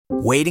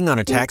Waiting on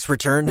a tax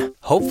return?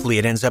 Hopefully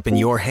it ends up in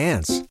your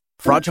hands.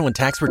 Fraudulent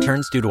tax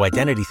returns due to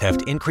identity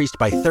theft increased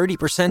by 30%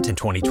 in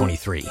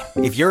 2023.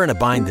 If you're in a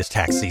bind this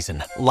tax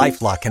season,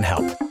 LifeLock can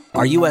help.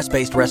 Our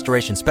U.S.-based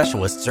restoration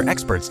specialists are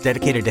experts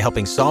dedicated to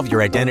helping solve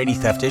your identity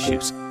theft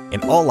issues.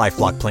 And all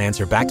LifeLock plans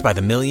are backed by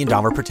the $1 Million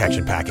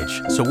Protection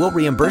Package. So we'll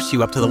reimburse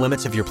you up to the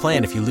limits of your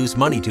plan if you lose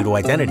money due to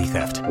identity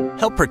theft.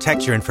 Help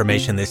protect your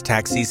information this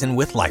tax season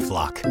with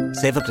LifeLock.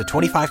 Save up to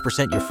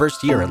 25% your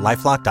first year at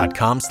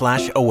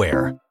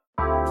LifeLock.com/aware.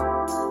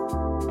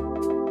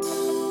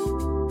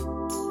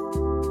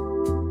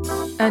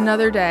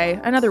 Another day,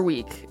 another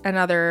week,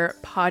 another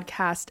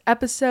podcast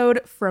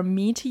episode from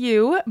me to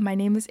you. My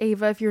name is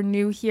Ava. If you're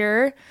new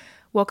here,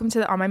 welcome to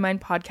the On My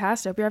Mind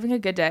podcast. I hope you're having a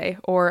good day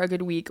or a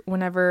good week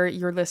whenever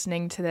you're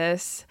listening to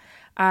this.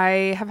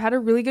 I have had a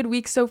really good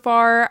week so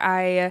far.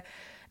 I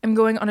am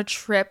going on a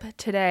trip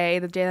today,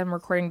 the day that I'm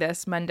recording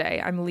this,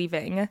 Monday. I'm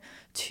leaving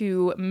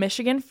to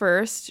Michigan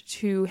first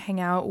to hang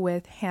out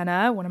with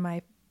Hannah, one of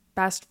my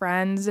best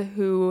friends,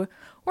 who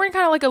we're in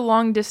kind of like a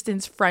long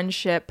distance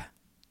friendship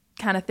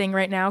kind of thing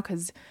right now,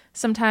 because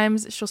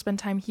sometimes she'll spend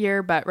time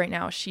here, but right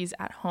now she's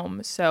at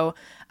home. So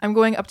I'm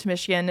going up to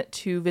Michigan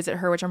to visit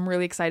her, which I'm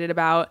really excited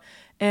about.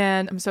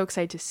 And I'm so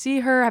excited to see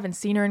her. I haven't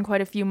seen her in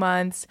quite a few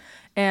months.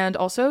 And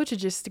also to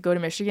just go to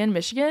Michigan.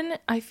 Michigan,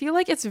 I feel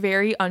like it's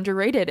very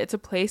underrated. It's a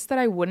place that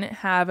I wouldn't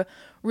have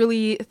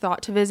really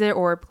thought to visit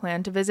or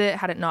planned to visit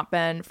had it not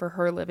been for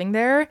her living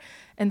there.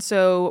 And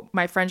so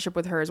my friendship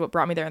with her is what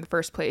brought me there in the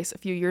first place. A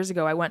few years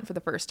ago, I went for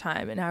the first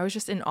time and I was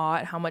just in awe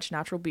at how much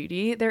natural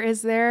beauty there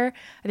is there.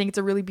 I think it's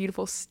a really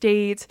beautiful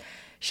state.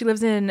 She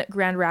lives in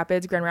Grand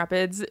Rapids.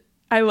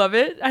 I love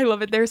it. I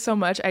love it there so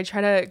much. I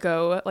try to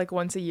go like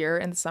once a year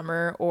in the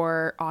summer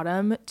or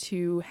autumn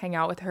to hang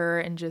out with her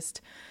and just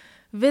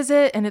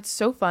visit. And it's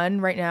so fun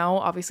right now.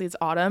 Obviously it's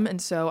autumn.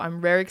 And so I'm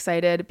very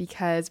excited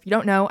because if you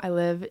don't know, I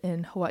live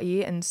in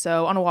Hawaii. And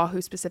so on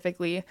Oahu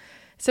specifically.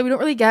 So we don't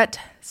really get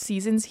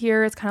seasons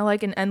here. It's kind of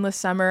like an endless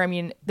summer. I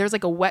mean, there's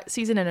like a wet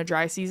season and a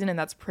dry season, and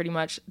that's pretty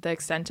much the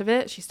extent of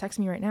it. She's texting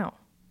me right now.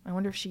 I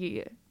wonder if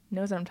she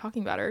knows that I'm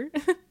talking about her.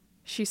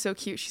 She's so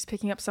cute. She's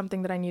picking up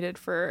something that I needed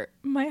for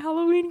my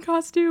Halloween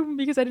costume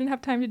because I didn't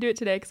have time to do it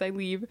today because I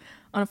leave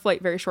on a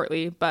flight very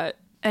shortly. But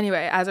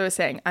anyway, as I was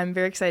saying, I'm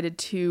very excited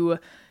to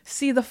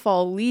see the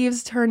fall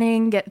leaves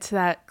turning, get to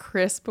that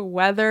crisp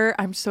weather.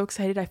 I'm so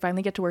excited. I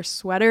finally get to wear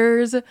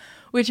sweaters,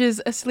 which is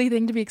a silly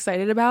thing to be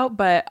excited about,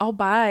 but I'll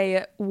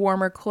buy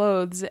warmer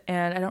clothes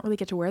and I don't really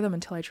get to wear them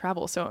until I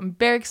travel. So I'm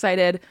very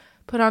excited.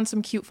 Put on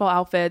some cute fall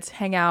outfits,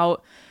 hang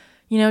out,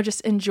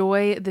 just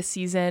enjoy the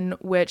season,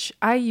 which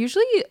I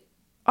usually,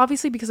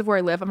 obviously because of where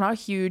I live, I'm not a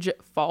huge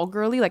fall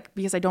girly,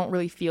 because I don't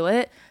really feel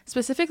it.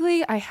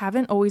 Specifically, I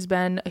haven't always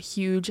been a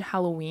huge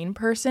Halloween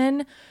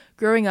person.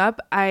 Growing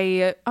up,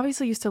 I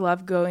obviously used to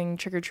love going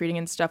trick-or-treating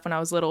and stuff when I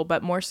was little,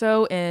 but more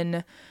so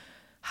in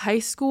high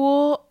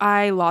school,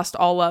 I lost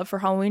all love for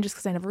Halloween just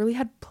because I never really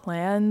had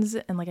plans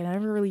and I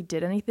never really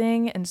did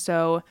anything. And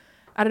so,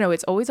 I don't know,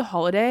 it's always a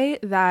holiday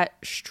that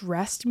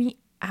stressed me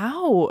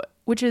out,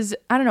 which is,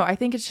 I don't know, I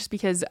think it's just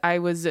because I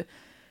was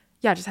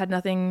just had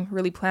nothing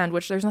really planned,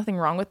 which there's nothing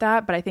wrong with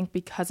that. But I think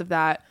because of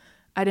that,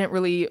 I didn't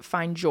really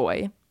find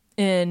joy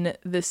in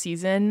the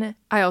season.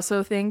 I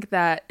also think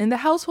that in the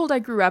household I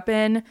grew up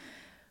in,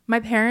 my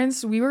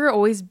parents, we were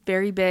always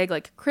very big,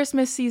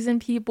 Christmas season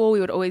people. We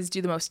would always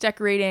do the most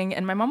decorating.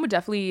 And my mom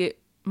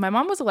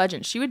was a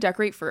legend. She would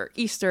decorate for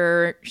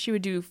Easter. She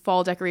would do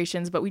fall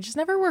decorations, but we just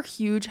never were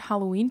huge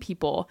Halloween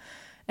people.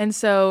 And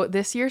so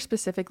this year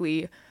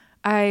specifically,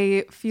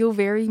 I feel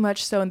very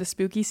much so in the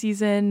spooky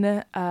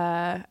season.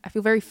 I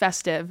feel very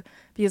festive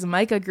because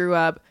Micah grew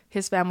up,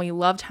 his family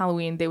loved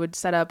Halloween. They would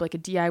set up a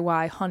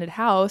DIY haunted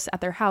house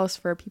at their house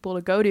for people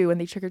to go to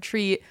and they trick or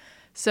treat.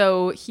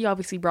 So he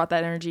obviously brought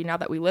that energy now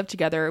that we live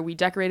together. We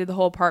decorated the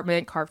whole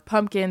apartment, carved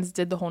pumpkins,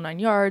 did the whole 9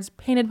 yards,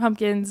 painted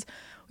pumpkins.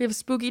 We have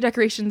spooky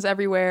decorations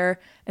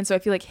everywhere. And so I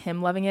feel like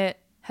him loving it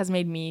has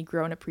made me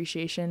grow an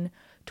appreciation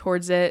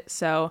towards it.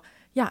 So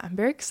yeah, I'm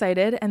very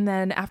excited. And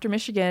then after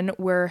Michigan,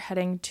 we're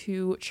heading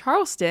to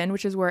Charleston,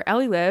 which is where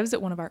Ellie lives,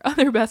 one of our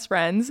other best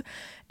friends.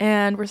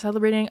 And we're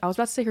celebrating, I was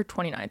about to say her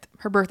 29th.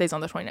 Her birthday's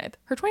on the 29th.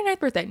 Her 29th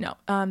birthday. No,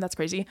 that's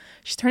crazy.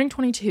 She's turning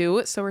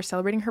 22. So we're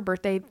celebrating her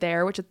birthday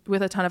there,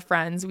 with a ton of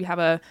friends. We have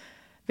a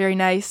very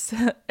nice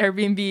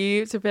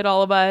Airbnb to fit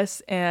all of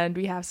us. And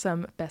we have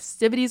some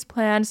festivities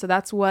planned. So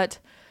that's what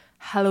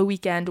Halloween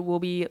weekend will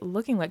be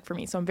looking like for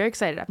me. So I'm very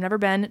excited. I've never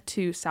been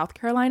to South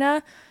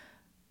Carolina.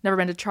 Never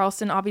been to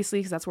Charleston, obviously,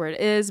 because that's where it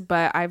is,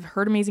 but I've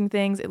heard amazing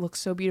things. It looks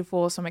so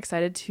beautiful, so I'm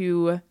excited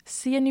to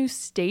see a new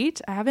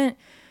state. I haven't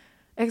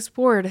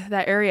explored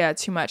that area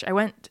too much. I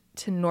went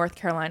to North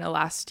Carolina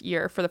last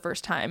year for the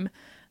first time,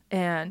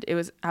 and it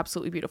was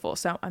absolutely beautiful,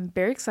 so I'm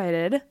very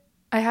excited.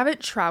 I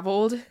haven't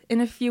traveled in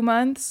a few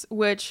months,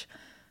 which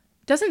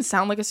doesn't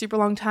sound like a super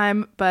long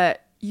time,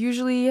 but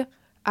usually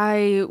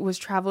I was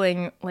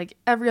traveling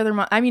every other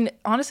month. I mean,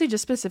 honestly,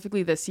 just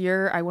specifically this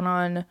year, I went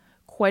on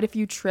quite a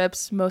few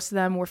trips. Most of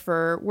them were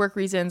for work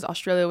reasons.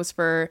 Australia was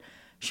for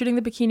shooting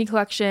the bikini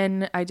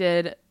collection. I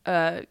did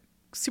a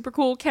super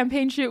cool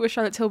campaign shoot with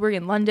Charlotte Tilbury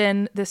in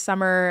London this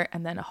summer,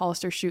 and then a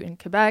Hollister shoot in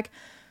Quebec.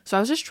 So I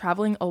was just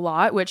traveling a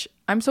lot, which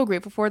I'm so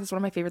grateful for. That's one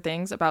of my favorite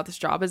things about this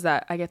job, is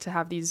that I get to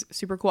have these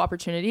super cool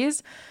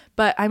opportunities.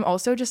 But I'm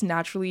also just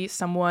naturally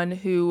someone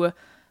who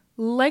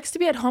likes to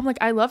be at home. Like,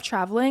 I love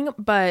traveling,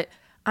 but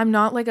I'm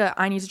not like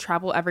I need to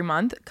travel every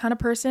month kind of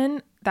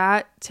person.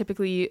 That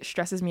typically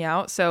stresses me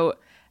out. So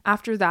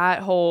after that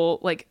whole,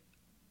 like,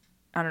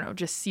 I don't know,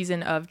 just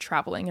season of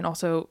traveling, and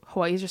also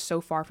Hawaii is just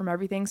so far from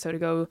everything. So to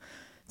go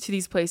to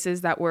these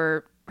places that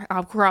were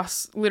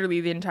across literally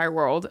the entire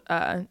world,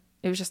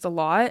 it was just a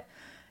lot.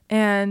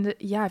 And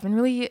yeah, I've been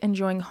really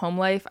enjoying home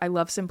life. I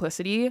love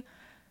simplicity.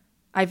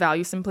 I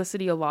value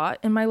simplicity a lot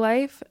in my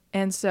life.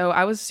 And so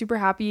I was super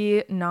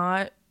happy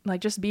not like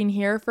just being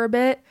here for a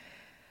bit.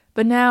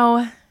 But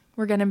now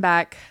we're getting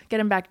back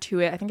to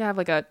it. I think I have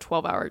like a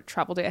 12-hour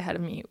travel day ahead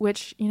of me,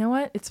 which, you know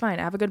what? It's fine.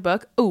 I have a good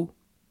book. Oh,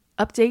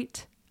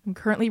 update. I'm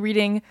currently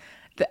reading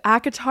the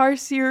ACOTAR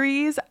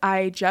series.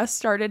 I just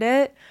started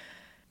it.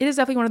 It is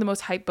definitely one of the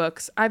most hyped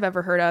books I've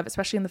ever heard of,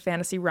 especially in the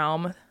fantasy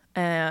realm.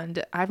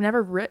 And I've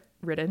never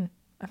written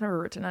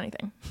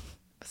anything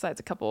besides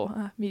a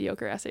couple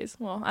mediocre essays.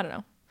 Well, I don't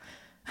know.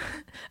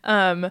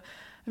 I've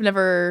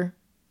never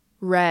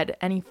read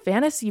any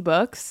fantasy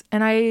books,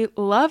 and I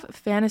love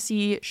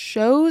fantasy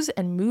shows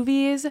and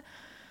movies.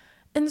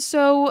 And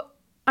so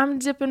I'm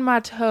dipping my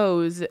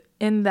toes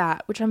in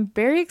that, which I'm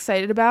very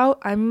excited about.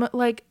 I'm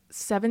like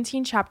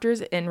 17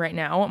 chapters in right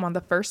now. I'm on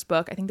the first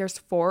book. I think there's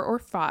 4 or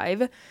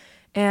 5.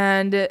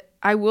 And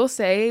I will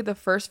say the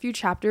first few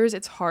chapters,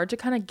 it's hard to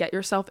kind of get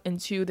yourself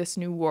into this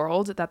new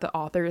world that the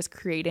author is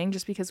creating,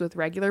 just because with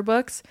regular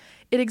books,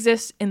 it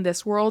exists in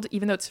this world,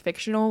 even though it's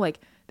fictional. Like,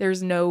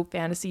 there's no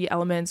fantasy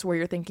elements where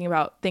you're thinking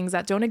about things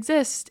that don't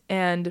exist.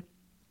 And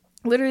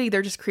literally,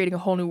 they're just creating a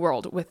whole new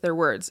world with their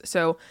words.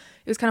 So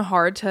it was kind of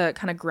hard to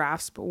kind of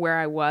grasp where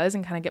I was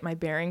and kind of get my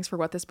bearings for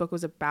what this book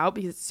was about,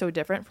 because it's so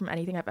different from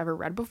anything I've ever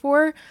read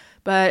before.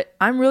 But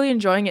I'm really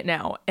enjoying it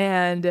now,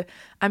 and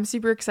I'm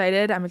super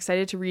excited. I'm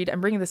excited to read.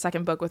 I'm bringing the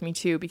second book with me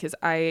too, because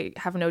I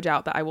have no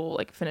doubt that I will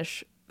like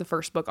finish the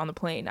first book on the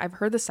plane. I've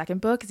heard the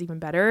second book is even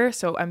better,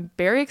 so I'm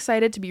very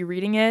excited to be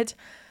reading it.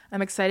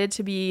 I'm excited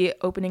to be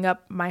opening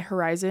up my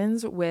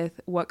horizons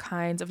with what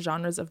kinds of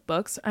genres of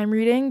books I'm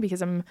reading,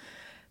 because I'm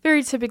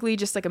very typically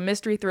just like a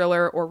mystery,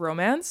 thriller, or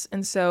romance.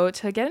 And so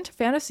to get into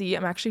fantasy,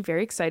 I'm actually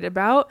very excited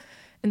about.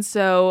 And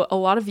so a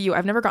lot of you,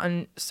 I've never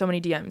gotten so many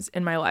DMs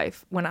in my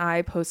life. When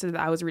I posted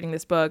that I was reading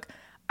this book,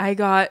 I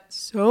got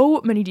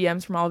so many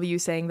DMs from all of you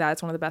saying that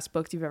it's one of the best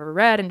books you've ever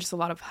read, and just a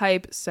lot of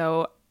hype.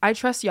 So I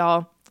trust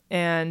y'all,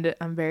 and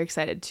I'm very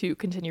excited to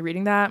continue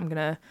reading that. I'm going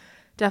to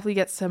definitely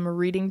get some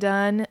reading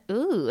done.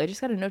 Ooh, I just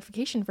got a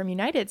notification from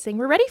United saying,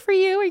 "We're ready for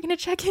you. Are you going to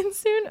check in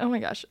soon?" Oh my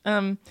gosh.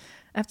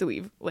 I have to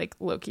leave like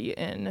low-key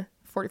in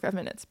 45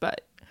 minutes,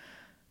 but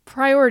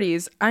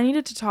priorities. I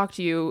needed to talk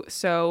to you,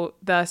 so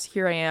thus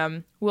here I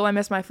am. Will I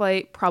miss my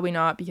flight? Probably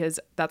not, because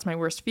that's my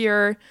worst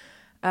fear.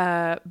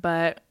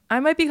 But I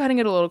might be cutting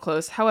it a little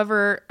close.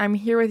 However, I'm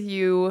here with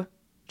you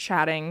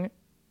chatting,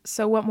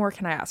 so what more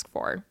can I ask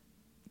for?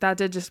 That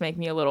did just make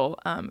me a little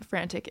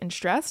frantic and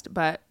stressed,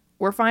 but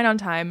we're fine on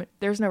time.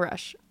 There's no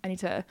rush. I need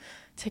to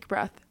take a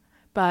breath.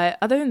 But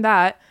other than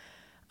that,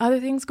 other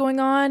things going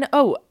on.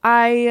 Oh,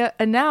 I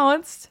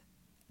announced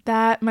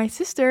that my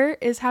sister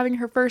is having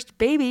her first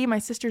baby. My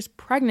sister's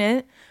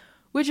pregnant,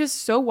 which is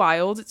so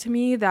wild to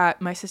me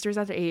that my sister's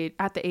at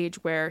the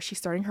age where she's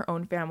starting her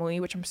own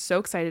family, which I'm so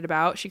excited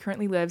about. She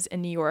currently lives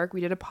in New York.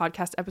 We did a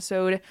podcast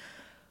episode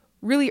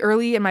really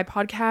early in my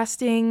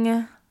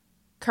podcasting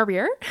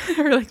career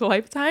or like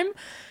lifetime.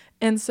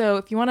 And so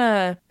if you want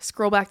to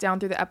scroll back down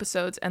through the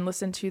episodes and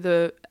listen to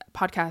the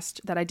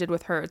podcast that I did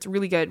with her, it's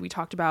really good. We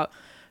talked about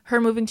her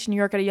moving to New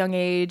York at a young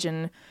age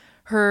and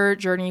her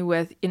journey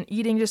with an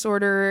eating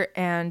disorder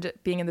and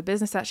being in the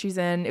business that she's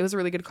in. It was a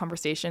really good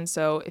conversation.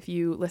 So if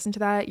you listen to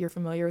that, you're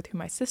familiar with who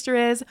my sister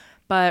is.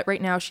 But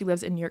right now she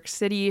lives in New York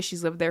City.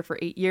 She's lived there for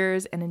 8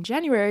 years. And in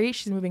January,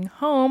 she's moving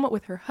home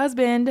with her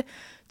husband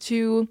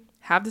to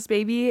have this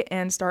baby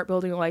and start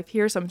building a life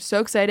here. So I'm so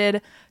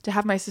excited to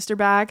have my sister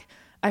back.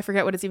 I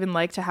forget what it's even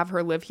like to have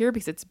her live here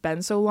because it's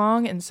been so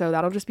long. And so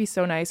that'll just be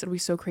so nice. It'll be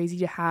so crazy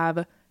to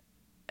have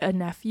a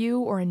nephew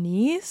or a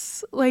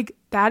niece. Like,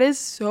 that is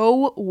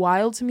so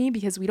wild to me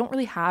because we don't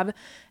really have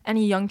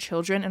any young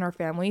children in our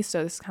family.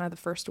 So this is kind of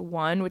the first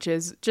one, which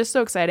is just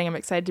so exciting. I'm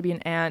excited to be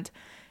an aunt.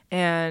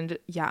 And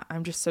yeah,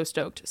 I'm just so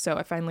stoked. So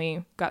I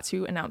finally got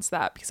to announce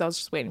that because I was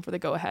just waiting for the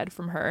go ahead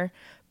from her.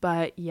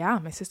 But yeah,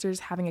 my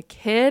sister's having a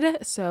kid.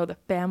 So the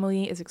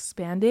family is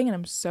expanding and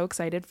I'm so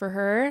excited for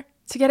her.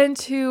 To get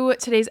into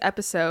today's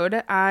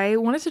episode, I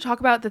wanted to talk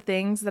about the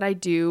things that I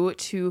do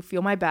to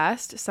feel my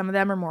best. Some of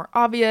them are more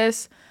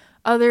obvious.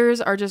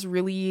 Others are just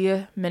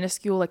really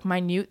minuscule, like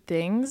minute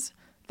things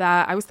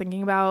that I was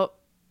thinking about,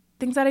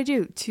 things that I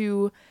do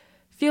to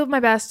feel my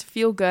best,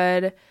 feel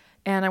good.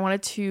 And I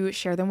wanted to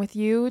share them with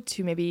you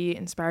to maybe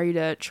inspire you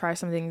to try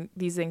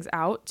these things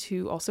out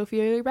to also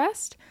feel your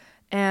best.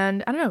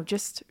 And I don't know,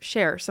 just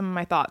share some of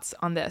my thoughts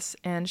on this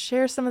and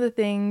share some of the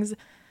things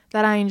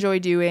that I enjoy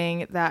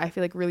doing that I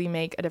feel like really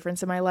make a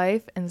difference in my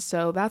life. And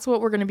so that's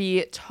what we're going to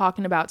be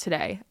talking about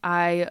today.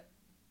 I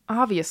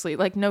obviously,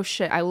 like, no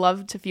shit, I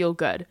love to feel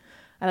good.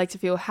 I like to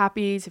feel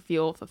happy, to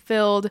feel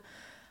fulfilled.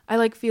 I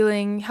like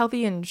feeling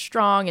healthy and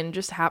strong and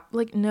just happy.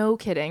 Like, no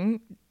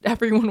kidding.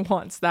 Everyone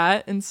wants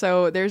that. And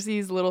so there's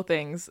these little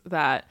things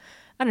that,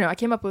 I don't know, I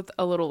came up with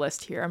a little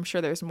list here. I'm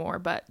sure there's more,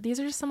 but these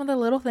are just some of the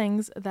little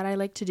things that I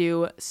like to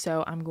do.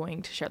 So I'm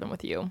going to share them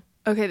with you.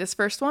 Okay, this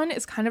first one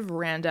is kind of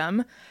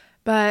random,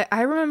 but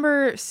I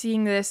remember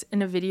seeing this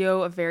in a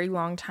video a very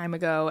long time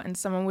ago, and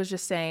someone was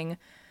just saying,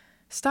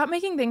 stop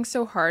making things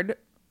so hard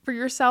for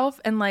yourself.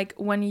 And like,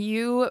 when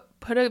you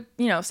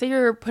say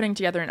you're putting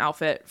together an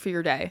outfit for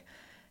your day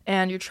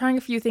and you're trying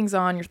a few things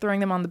on, you're throwing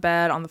them on the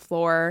bed, on the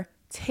floor,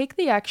 take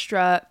the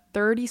extra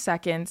 30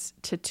 seconds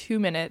to 2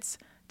 minutes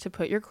to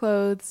put your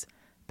clothes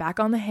back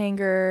on the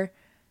hanger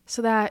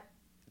so that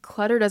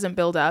clutter doesn't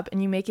build up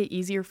and you make it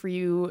easier for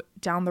you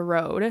down the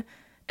road.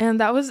 And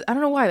that was, I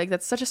don't know why, like,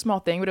 that's such a small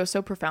thing, but it was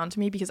so profound to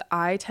me because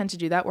I tend to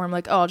do that where I'm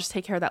like, oh, I'll just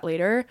take care of that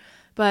later.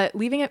 But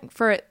leaving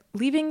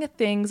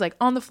things like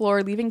on the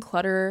floor, leaving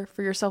clutter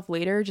for yourself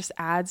later just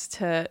adds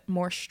to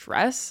more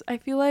stress. I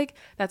feel like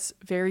that's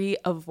very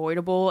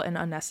avoidable and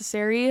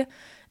unnecessary.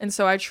 And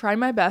so I try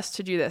my best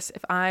to do this.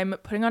 If I'm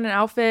putting on an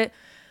outfit,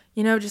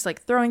 just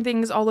like throwing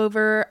things all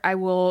over, I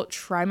will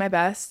try my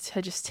best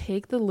to just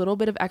take the little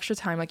bit of extra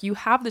time. Like, you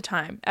have the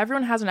time.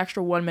 Everyone has an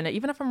extra 1 minute.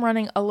 Even if I'm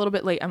running a little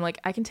bit late, I'm like,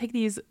 I can take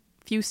these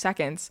few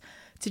seconds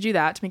to do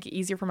that to make it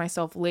easier for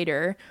myself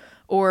later.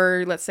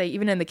 Or let's say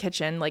even in the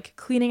kitchen, like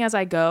cleaning as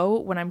I go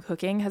when I'm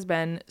cooking has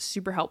been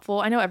super helpful.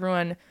 I know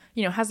everyone,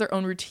 has their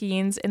own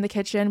routines in the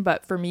kitchen,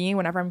 but for me,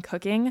 whenever I'm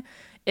cooking,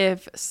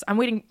 if I'm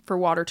waiting for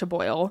water to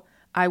boil,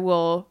 I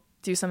will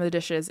do some of the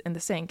dishes in the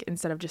sink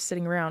instead of just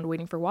sitting around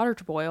waiting for water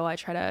to boil. I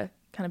try to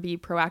kind of be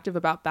proactive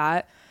about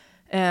that.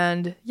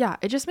 And yeah,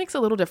 it just makes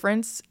a little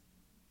difference.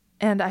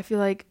 And I feel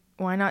like,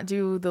 why not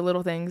do the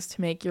little things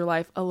to make your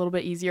life a little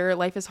bit easier?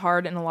 Life is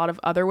hard in a lot of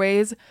other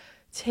ways.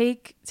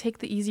 Take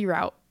the easy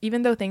route.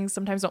 Even though things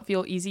sometimes don't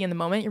feel easy in the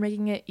moment, you're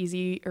making it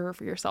easier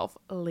for yourself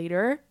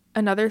later.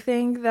 Another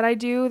thing that I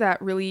do that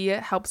really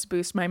helps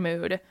boost my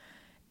mood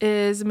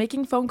is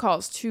making phone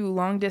calls to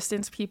long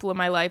distance people in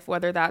my life,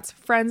 whether that's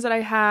friends that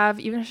I have,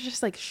 even if it's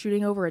just like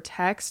shooting over a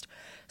text,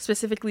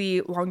 specifically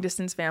long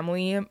distance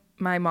family.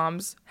 My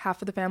mom's half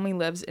of the family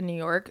lives in New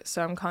York,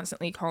 so I'm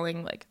constantly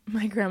calling like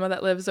my grandma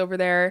that lives over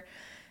there.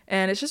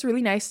 And it's just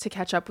really nice to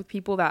catch up with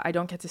people that I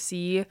don't get to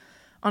see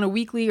on a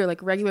weekly or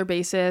like regular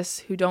basis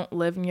who don't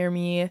live near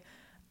me.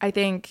 I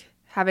think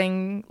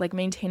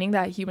maintaining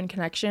that human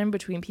connection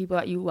between people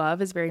that you love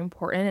is very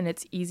important, and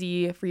it's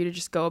easy for you to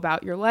just go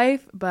about your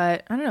life.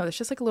 But I don't know, it's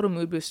just like a little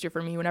mood booster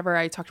for me. Whenever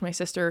I talk to my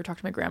sister or talk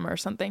to my grandma or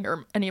something,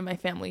 or any of my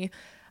family,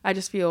 I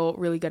just feel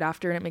really good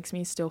after, and it makes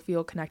me still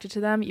feel connected to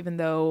them, even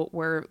though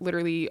we're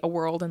literally a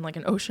world and like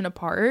an ocean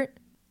apart.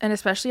 And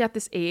especially at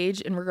this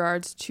age, in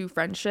regards to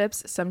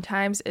friendships,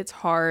 sometimes it's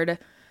hard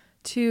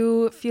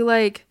to feel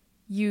like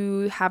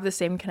you have the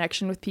same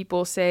connection with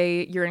people.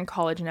 Say you're in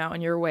college now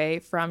and you're away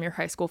from your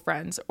high school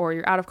friends, or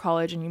you're out of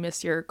college and you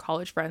miss your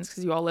college friends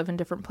because you all live in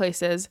different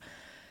places.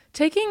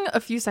 Taking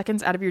a few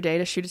seconds out of your day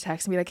to shoot a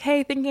text and be like,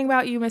 hey, thinking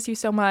about you, miss you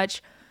so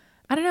much.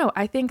 I don't know.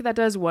 I think that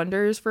does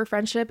wonders for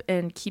friendship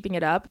and keeping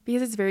it up,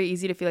 because it's very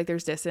easy to feel like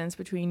there's distance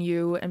between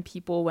you and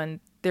people when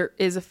there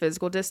is a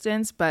physical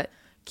distance, but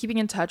keeping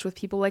in touch with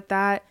people like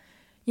that,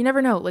 you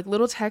never know. Like,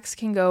 little texts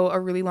can go a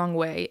really long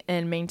way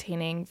in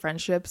maintaining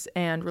friendships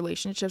and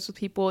relationships with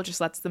people. It just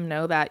lets them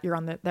know that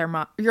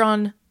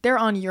they're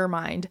on your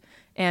mind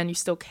and you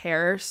still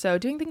care. So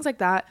doing things like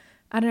that,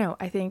 I don't know,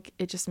 I think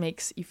it just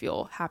makes you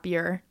feel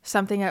happier.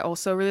 Something I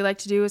also really like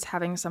to do is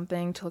having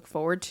something to look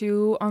forward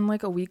to on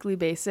like a weekly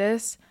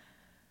basis,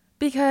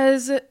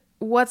 because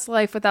what's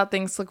life without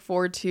things to look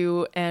forward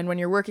to? And when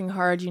you're working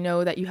hard, you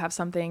know that you have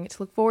something to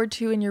look forward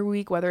to in your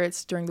week, whether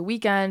it's during the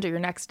weekend or your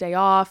next day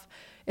off.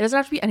 It doesn't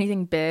have to be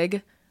anything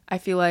big. I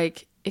feel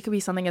like it could be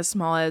something as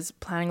small as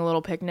planning a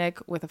little picnic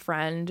with a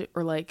friend,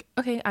 or like,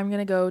 okay, I'm going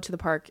to go to the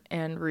park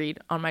and read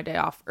on my day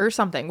off, or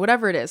something,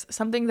 whatever it is,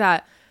 something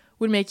that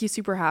would make you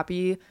super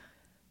happy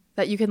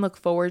that you can look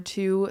forward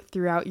to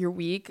throughout your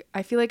week.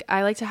 I feel like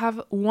I like to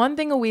have one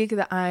thing a week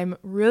that I'm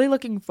really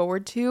looking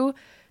forward to,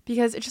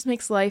 because it just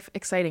makes life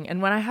exciting.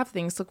 And when I have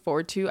things to look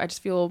forward to, I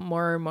just feel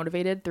more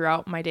motivated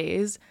throughout my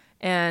days.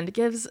 And it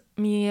gives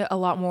me a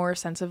lot more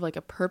sense of like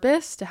a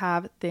purpose to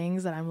have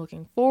things that I'm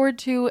looking forward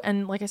to.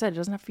 And like I said, it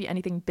doesn't have to be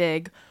anything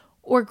big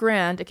or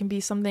grand. It can be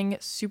something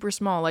super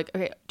small. Like,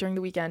 okay, during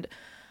the weekend,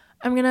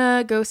 I'm going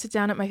to go sit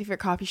down at my favorite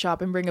coffee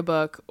shop and bring a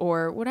book,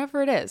 or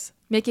whatever it is.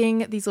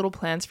 Making these little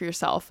plans for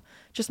yourself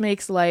just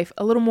makes life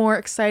a little more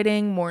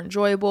exciting, more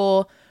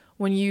enjoyable.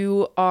 When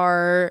you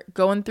are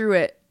going through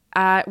it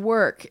at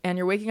work and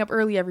you're waking up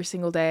early every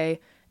single day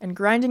and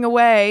grinding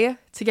away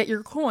to get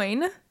your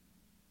coin,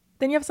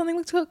 then you have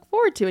something to look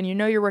forward to, and you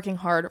know you're working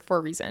hard for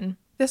a reason.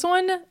 This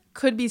one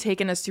could be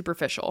taken as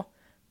superficial,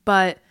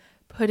 but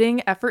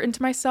putting effort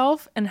into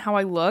myself and how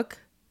I look,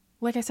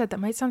 like I said, that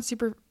might sound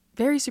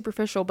very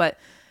superficial, but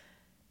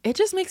it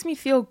just makes me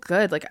feel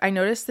good. Like I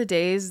notice the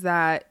days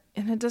that,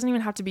 and it doesn't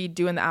even have to be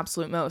doing the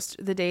absolute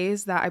most, the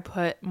days that I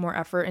put more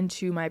effort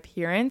into my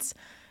appearance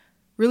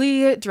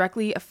really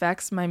directly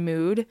affects my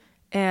mood.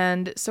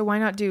 And so why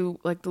not do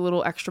like the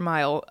little extra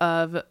mile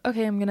of,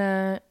 okay, I'm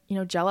gonna,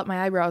 gel up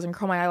my eyebrows and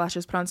curl my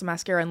eyelashes, put on some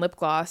mascara and lip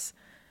gloss.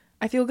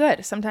 I feel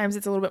good. Sometimes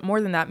it's a little bit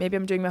more than that. Maybe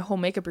I'm doing my whole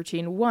makeup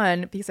routine.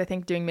 One, because I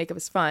think doing makeup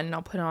is fun, and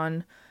I'll put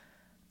on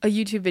a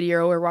YouTube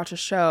video or watch a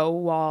show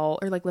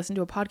or like listen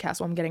to a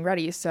podcast while I'm getting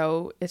ready.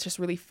 So it's just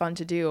really fun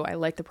to do. I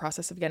like the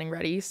process of getting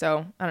ready.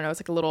 So I don't know, it's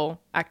like a little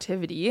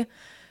activity,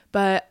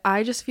 but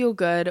I just feel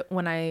good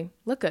when I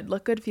look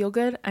good, feel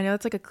good. I know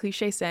it's like a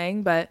cliche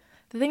saying, but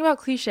the thing about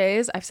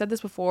cliches, I've said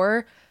this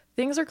before,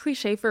 things are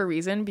cliche for a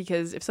reason,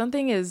 because if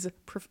something is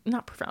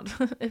not profound,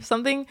 if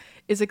something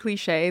is a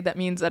cliche, that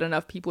means that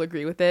enough people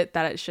agree with it,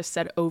 that it's just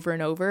said over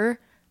and over,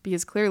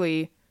 because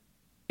clearly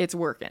it's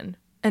working.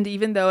 And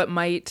even though it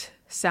might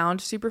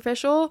sound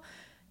superficial,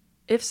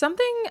 if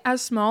something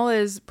as small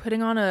as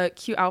putting on a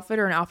cute outfit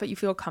or an outfit you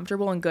feel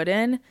comfortable and good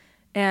in,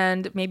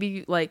 and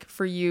maybe like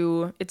for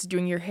you, it's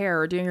doing your hair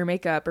or doing your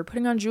makeup or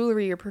putting on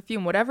jewelry or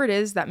perfume, whatever it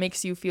is that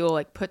makes you feel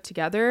like put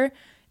together,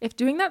 if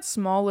doing that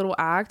small little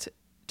act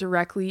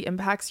directly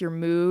impacts your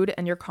mood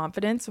and your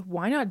confidence,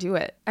 why not do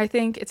it? I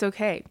think it's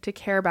okay to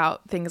care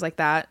about things like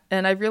that.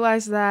 And I've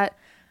realized that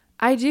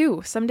I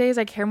do. Some days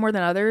I care more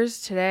than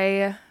others.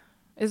 Today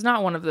is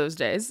not one of those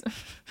days.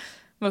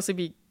 Mostly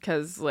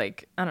because,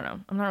 like, I don't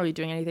know, I'm not really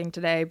doing anything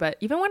today. But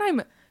even when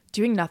I'm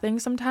doing nothing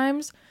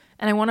sometimes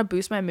and I want to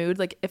boost my mood,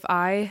 like if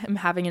I am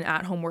having an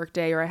at-home work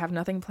day or I have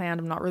nothing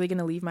planned, I'm not really going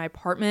to leave my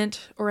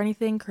apartment or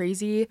anything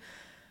crazy,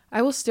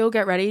 I will still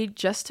get ready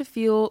just to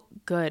feel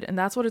good. And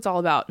that's what it's all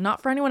about.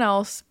 Not for anyone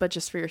else, but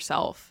just for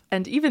yourself.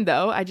 And even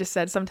though I just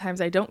said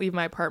sometimes I don't leave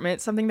my apartment,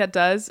 something that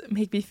does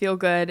make me feel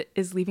good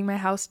is leaving my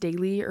house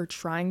daily, or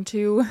trying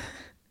to,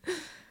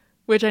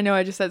 which I know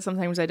I just said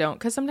sometimes I don't,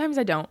 because sometimes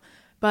I don't.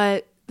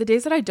 But the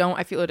days that I don't,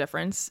 I feel a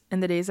difference.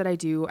 And the days that I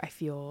do, I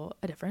feel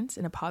a difference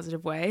in a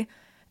positive way.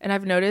 And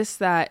I've noticed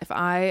that if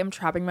I am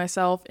trapping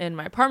myself in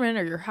my apartment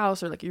or your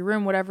house or like your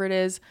room, whatever it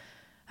is,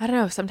 I don't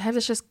know, sometimes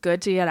it's just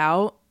good to get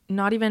out.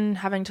 Not even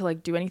having to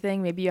like do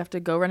anything. Maybe you have to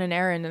go run an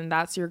errand and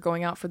that's your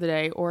going out for the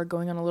day, or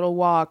going on a little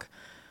walk,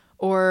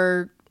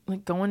 or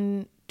like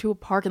going to a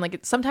park. And like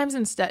sometimes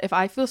instead, if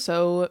I feel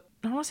so,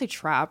 I don't want to say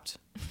trapped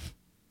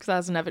because that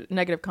has a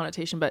negative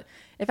connotation, but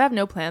if I have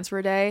no plans for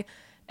a day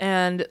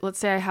and let's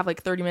say I have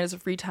like 30 minutes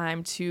of free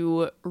time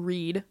to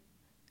read,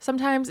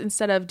 sometimes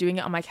instead of doing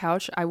it on my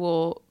couch, I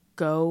will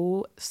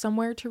go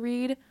somewhere to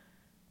read.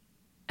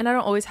 And I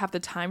don't always have the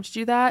time to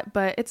do that,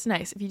 but it's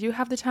nice. If you do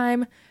have the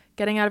time,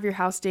 getting out of your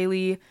house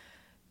daily,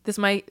 this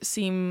might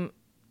seem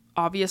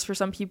obvious for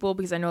some people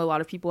because I know a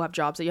lot of people have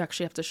jobs that you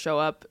actually have to show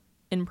up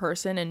in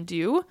person and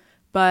do,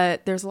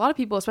 but there's a lot of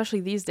people, especially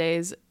these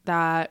days,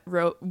 that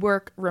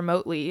work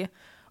remotely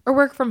or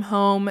work from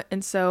home.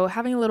 And so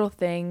having a little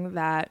thing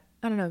that,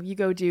 I don't know, you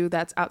go do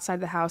that's outside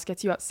the house,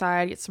 gets you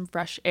outside, gets some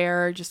fresh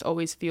air, just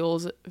always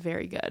feels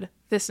very good.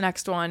 This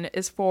next one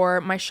is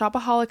for my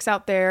shopaholics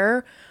out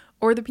there,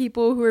 or the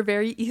people who are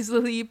very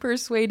easily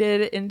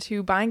persuaded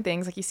into buying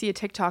things. Like you see a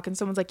TikTok and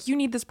someone's like, you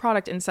need this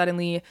product, and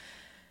suddenly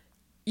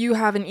you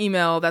have an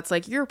email that's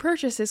like, your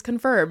purchase is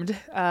confirmed.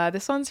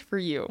 This one's for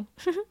you.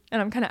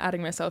 And I'm kind of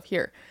adding myself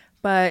here.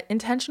 But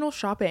intentional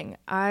shopping.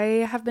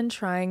 I have been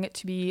trying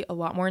to be a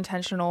lot more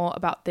intentional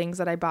about things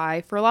that I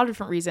buy for a lot of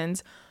different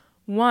reasons.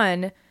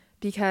 One,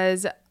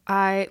 because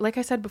like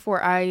I said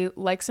before, I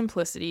like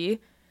simplicity.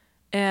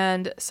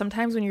 And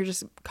sometimes when you're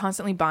just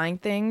constantly buying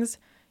things,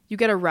 you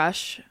get a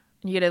rush.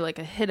 You get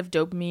a hit of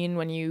dopamine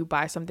when you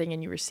buy something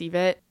and you receive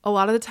it. A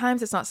lot of the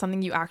times it's not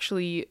something you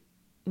actually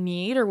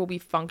need or will be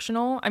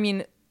functional. I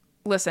mean,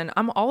 listen,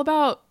 I'm all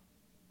about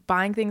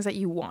buying things that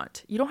you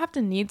want. You don't have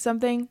to need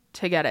something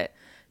to get it.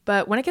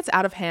 But when it gets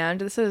out of hand,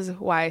 this is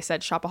why I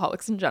said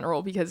shopaholics in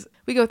general, because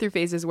we go through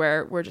phases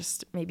where we're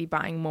just maybe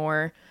buying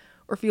more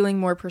or feeling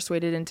more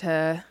persuaded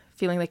into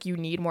feeling like you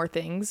need more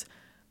things.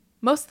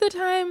 Most of the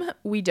time,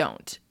 we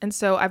don't. And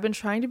so I've been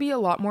trying to be a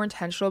lot more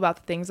intentional about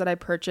the things that I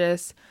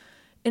purchase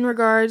in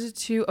regards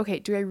to, okay,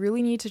 do I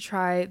really need to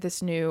try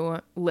this new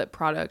lip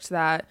product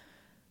that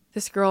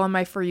this girl on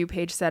my For You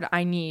page said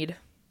I need?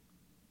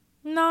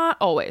 Not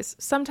always.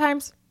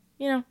 Sometimes,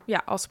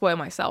 I'll spoil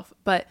myself.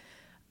 But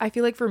I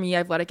feel like for me,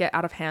 I've let it get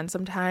out of hand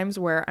sometimes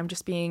where I'm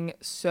just being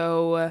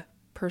so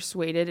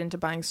persuaded into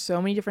buying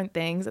so many different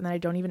things and then I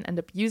don't even end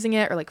up using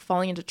it, or like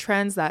falling into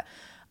trends that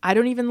I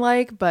don't even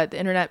like, but the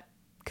internet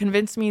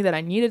convinced me that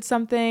I needed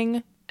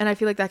something. And I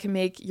feel like that can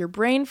make your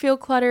brain feel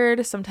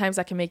cluttered. Sometimes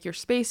that can make your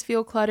space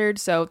feel cluttered.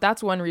 So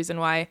that's one reason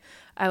why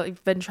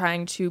I've been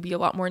trying to be a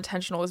lot more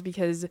intentional, is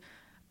because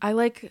I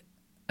like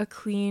a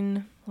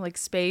clean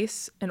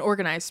space, an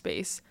organized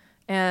space.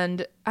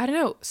 And I don't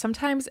know,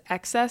 sometimes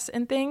excess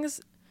in things,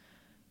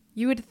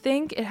 you would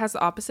think it has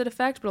the opposite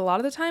effect, but a lot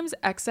of the times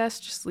excess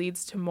just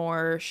leads to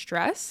more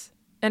stress.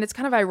 And it's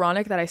kind of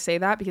ironic that I say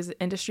that because the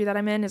industry that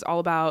I'm in is all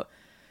about,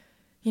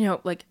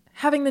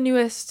 having the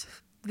newest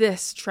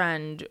this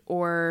trend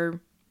or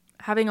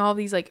having all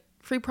these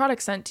free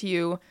products sent to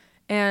you.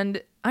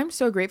 And I'm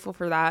so grateful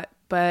for that.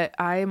 But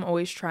I am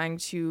always trying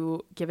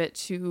to give it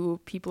to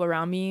people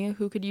around me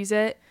who could use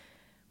it,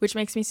 which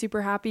makes me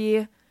super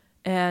happy.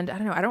 And I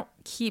don't know, I don't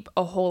keep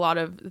a whole lot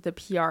of the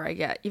PR I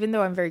get, even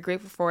though I'm very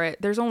grateful for it.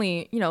 There's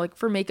only, like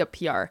for makeup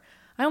PR,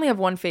 I only have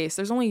one face.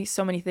 There's only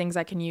so many things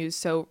I can use.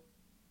 So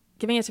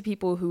giving it to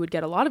people who would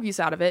get a lot of use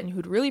out of it and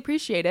who'd really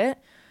appreciate it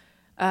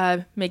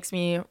makes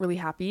me really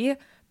happy.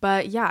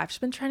 But yeah, I've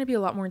just been trying to be a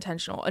lot more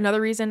intentional. Another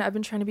reason I've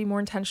been trying to be more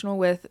intentional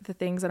with the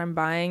things that I'm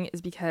buying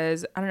is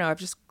because, I don't know, I've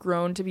just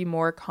grown to be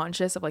more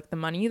conscious of like the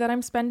money that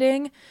I'm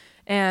spending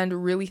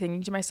and really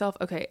thinking to myself,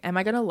 okay, am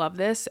I going to love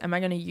this? Am I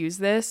going to use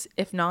this?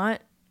 If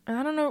not,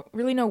 I don't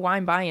really know why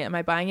I'm buying it. Am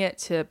I buying it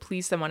to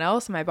please someone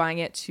else? Am I buying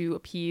it to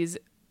appease,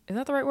 is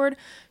that the right word?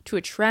 To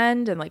a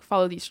trend and like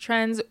follow these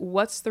trends?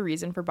 What's the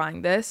reason for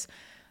buying this?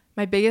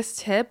 My biggest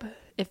tip,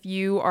 if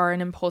you are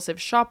an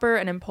impulsive shopper,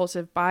 an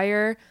impulsive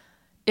buyer,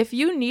 if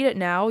you need it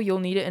now, you'll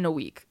need it in a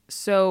week.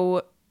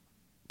 So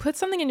put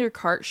something in your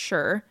cart,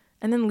 sure,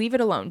 and then leave it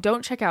alone.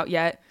 Don't check out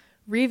yet.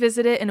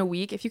 Revisit it in a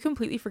week. If you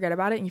completely forget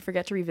about it and you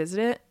forget to revisit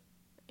it,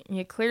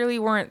 you clearly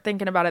weren't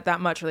thinking about it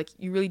that much, or like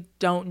you really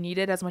don't need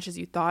it as much as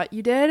you thought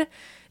you did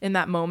in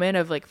that moment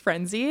of like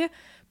frenzy.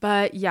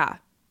 But yeah,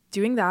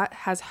 doing that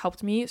has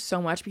helped me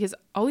so much because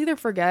I'll either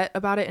forget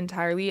about it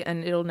entirely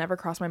and it'll never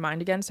cross my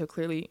mind again. So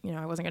clearly,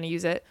 I wasn't going to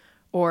use it,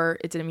 or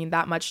it didn't mean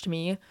that much to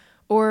me.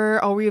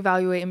 Or I'll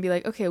reevaluate and be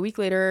like, okay, a week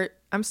later,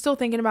 I'm still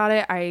thinking about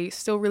it. I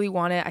still really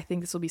want it. I think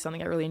this will be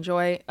something I really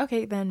enjoy.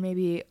 Okay, then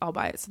maybe I'll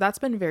buy it. So that's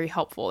been very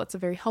helpful. That's a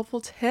very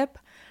helpful tip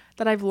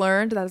that I've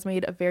learned that has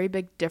made a very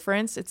big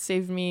difference. It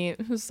saved me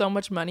so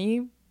much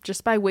money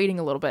just by waiting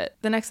a little bit.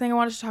 The next thing I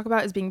wanted to talk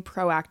about is being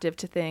proactive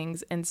to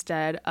things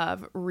instead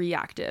of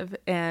reactive.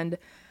 And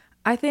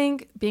I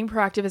think being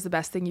proactive is the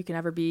best thing you can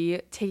ever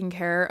be. Taking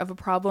care of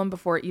something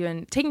before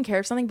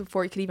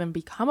it could even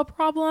become a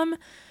problem,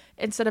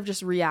 instead of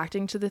just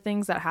reacting to the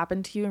things that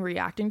happen to you and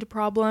reacting to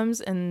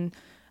problems. And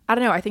I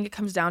don't know, I think it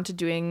comes down to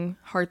doing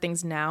hard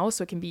things now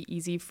so it can be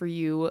easy for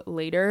you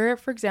later.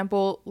 For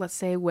example, let's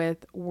say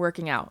with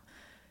working out.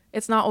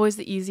 It's not always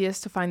the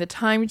easiest to find the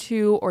time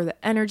to, or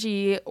the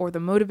energy, or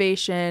the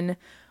motivation,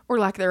 or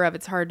lack thereof.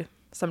 It's hard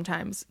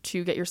sometimes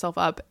to get yourself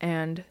up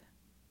and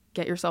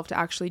get yourself to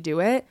actually do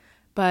it.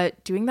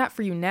 But doing that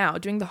for you now,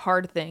 doing the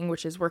hard thing,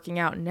 which is working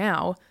out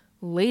now,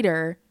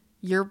 later,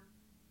 you're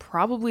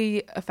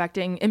probably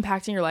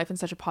impacting your life in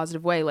such a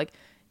positive way. Like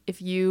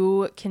if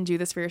you can do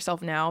this for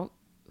yourself now,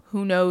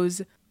 who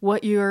knows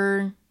what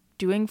you're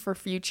doing for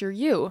future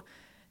you.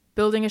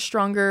 Building a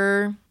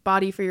stronger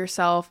body for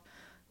yourself,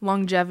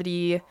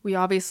 longevity. We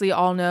obviously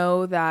all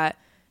know that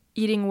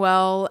eating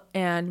well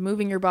and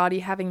moving your body,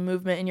 having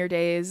movement in your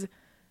days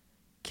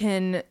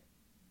can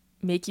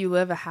make you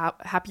live a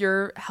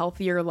happier,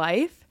 healthier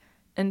life.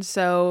 And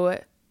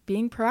so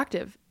being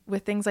proactive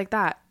with things like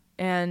that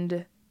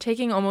and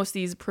taking almost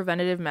these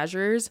preventative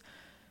measures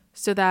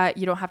so that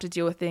you don't have to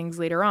deal with things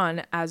later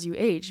on as you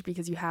age,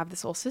 because you have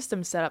this whole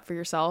system set up for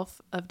yourself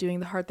of doing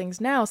the hard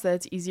things now so that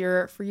it's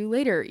easier for you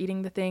later,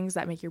 eating the things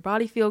that make your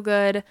body feel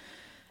good.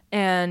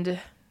 And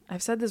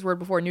I've said this word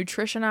before,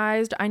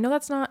 nutritionized. I know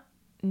that's not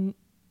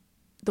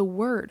the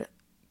word.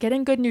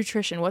 Getting good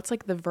nutrition. What's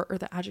like the verb or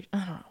the adjective? I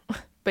don't know.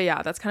 But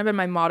yeah, that's kind of been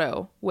my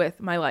motto with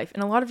my life.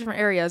 In a lot of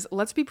different areas,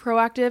 let's be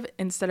proactive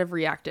instead of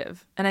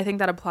reactive. And I think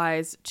that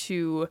applies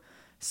to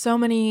so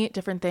many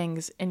different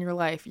things in your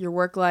life, your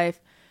work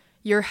life,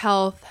 your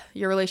health,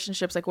 your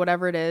relationships, like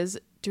whatever it is,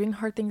 doing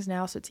hard things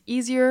now so it's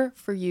easier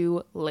for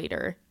you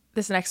later.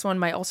 This next one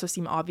might also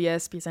seem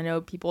obvious because I know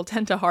people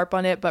tend to harp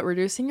on it, but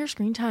reducing your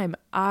screen time.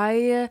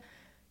 I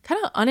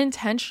kind of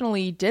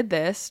unintentionally did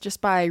this just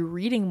by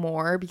reading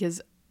more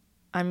because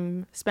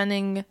I'm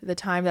spending the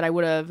time that I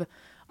would have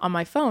on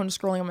my phone,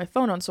 scrolling on my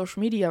phone on social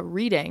media,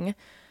 reading.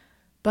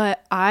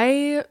 But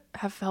I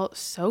have felt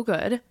so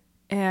good.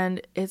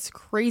 And it's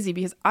crazy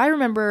because I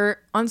remember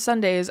on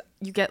Sundays,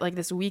 you get like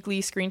this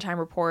weekly screen time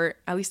report.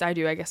 At least I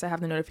do. I guess I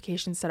have the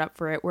notifications set up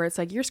for it where it's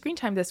like your screen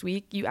time this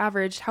week, you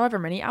averaged however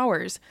many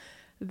hours.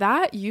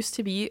 That used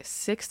to be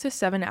 6 to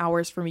 7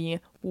 hours for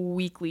me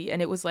weekly.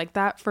 And it was like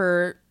that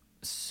for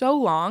so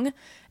long.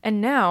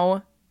 And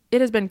now it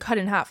has been cut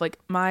in half. Like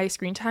my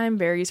screen time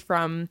varies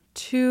from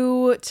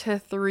 2 to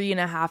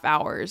 3.5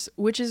 hours,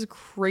 which is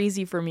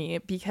crazy for me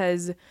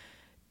because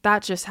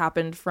that just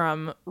happened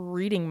from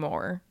reading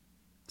more.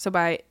 So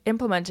by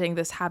implementing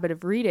this habit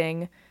of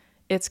reading,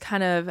 it's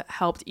kind of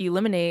helped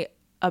eliminate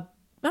I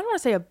don't want to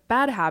say a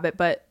bad habit,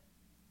 but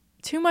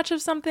too much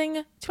of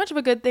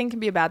a good thing can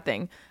be a bad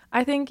thing.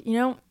 I think,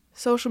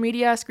 social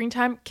media, screen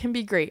time can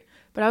be great,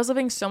 but I was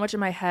living so much in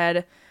my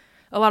head.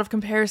 A lot of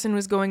comparison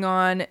was going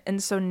on.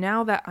 And so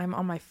now that I'm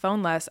on my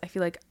phone less, I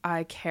feel like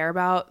I care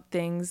about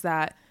things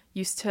that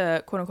used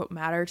to quote unquote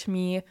matter to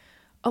me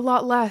a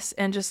lot less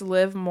and just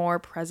live more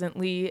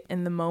presently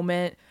in the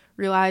moment,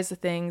 realize the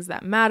things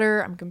that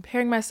matter. I'm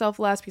comparing myself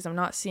less because I'm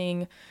not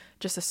seeing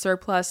just a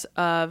surplus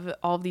of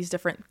all of these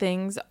different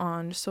things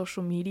on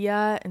social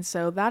media. And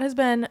so that has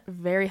been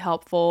very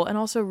helpful. And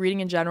also reading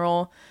in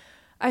general.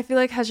 I feel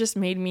like has just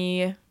made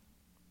me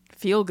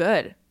feel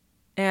good.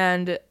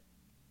 And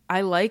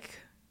I like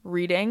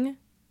reading.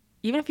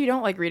 Even if you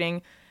don't like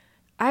reading,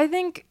 I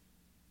think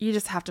you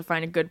just have to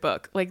find a good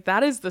book. Like,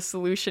 that is the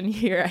solution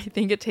here. I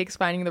think it takes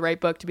finding the right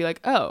book to be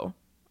like, oh,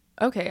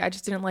 okay, I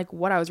just didn't like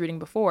what I was reading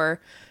before.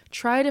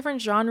 Try a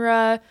different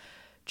genre,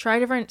 try a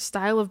different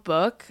style of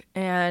book,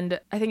 and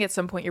I think at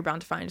some point you're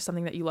bound to find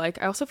something that you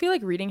like. I also feel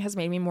like reading has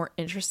made me more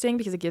interesting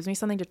because it gives me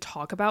something to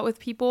talk about with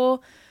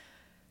people.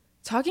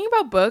 Talking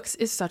about books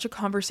is such a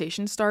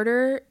conversation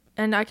starter,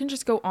 and I can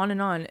just go on,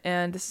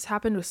 and this has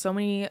happened with so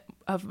many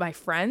of my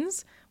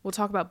friends. We'll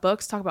talk about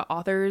books, talk about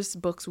authors,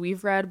 books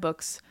we've read,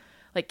 books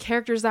like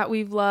characters that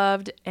we've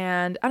loved.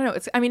 And I don't know,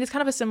 it's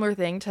kind of a similar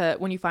thing to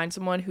when you find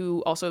someone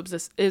who also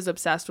is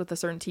obsessed with a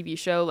certain TV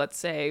show, let's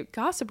say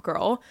Gossip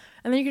Girl,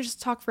 and then you can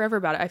just talk forever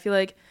about it. I feel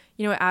like,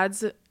 it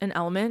adds an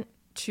element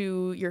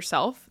to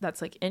yourself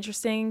that's like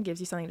interesting, gives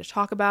you something to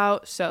talk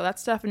about. So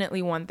that's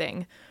definitely one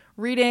thing.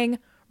 Reading,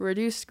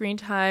 reduce screen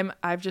time.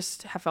 I've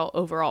just have felt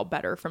overall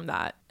better from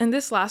that. And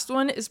this last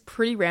one is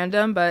pretty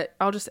random, but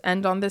I'll just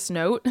end on this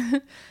note.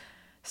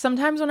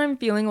 Sometimes when I'm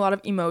feeling a lot of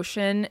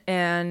emotion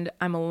and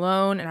I'm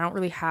alone and I don't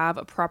really have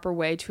a proper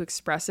way to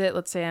express it,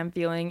 let's say I'm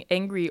feeling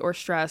angry or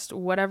stressed,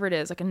 whatever it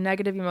is, like a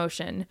negative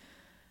emotion,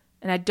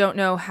 and I don't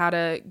know how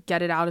to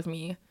get it out of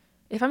me.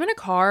 If I'm in a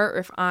car or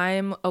if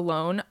I'm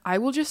alone, I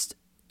will just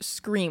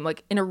scream,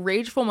 like in a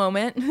rageful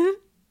moment.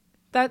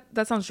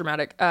 That sounds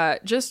dramatic.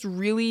 Just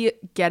really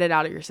get it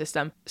out of your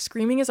system.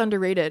 Screaming is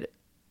underrated.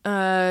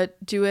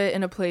 Do it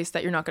in a place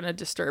that you're not going to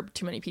disturb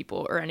too many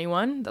people or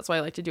anyone. That's why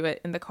I like to do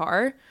it in the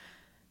car.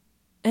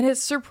 And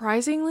it's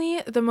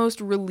surprisingly the most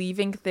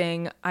relieving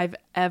thing I've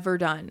ever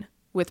done.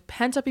 With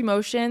pent-up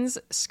emotions,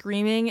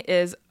 screaming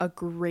is a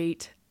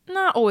great,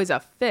 not always a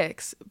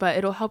fix, but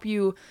it'll help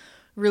you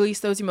release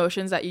those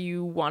emotions that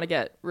you want to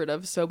get rid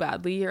of so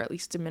badly, or at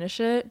least diminish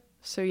it.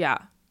 So yeah,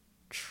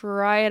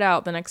 try it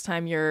out the next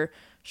time you're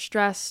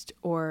stressed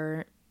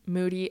or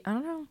moody. I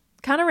don't know.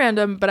 Kind of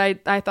random, but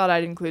I thought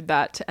I'd include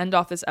that to end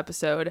off this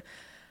episode.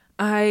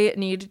 I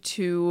need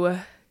to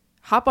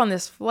hop on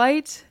this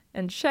flight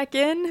and check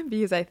in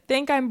because I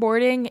think I'm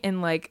boarding in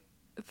like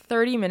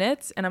 30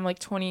 minutes and I'm like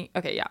 20.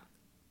 Okay, yeah.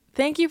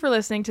 Thank you for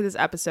listening to this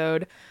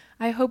episode.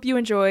 I hope you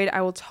enjoyed.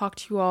 I will talk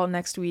to you all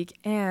next week,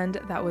 and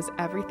that was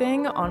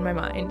everything on my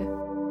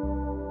mind.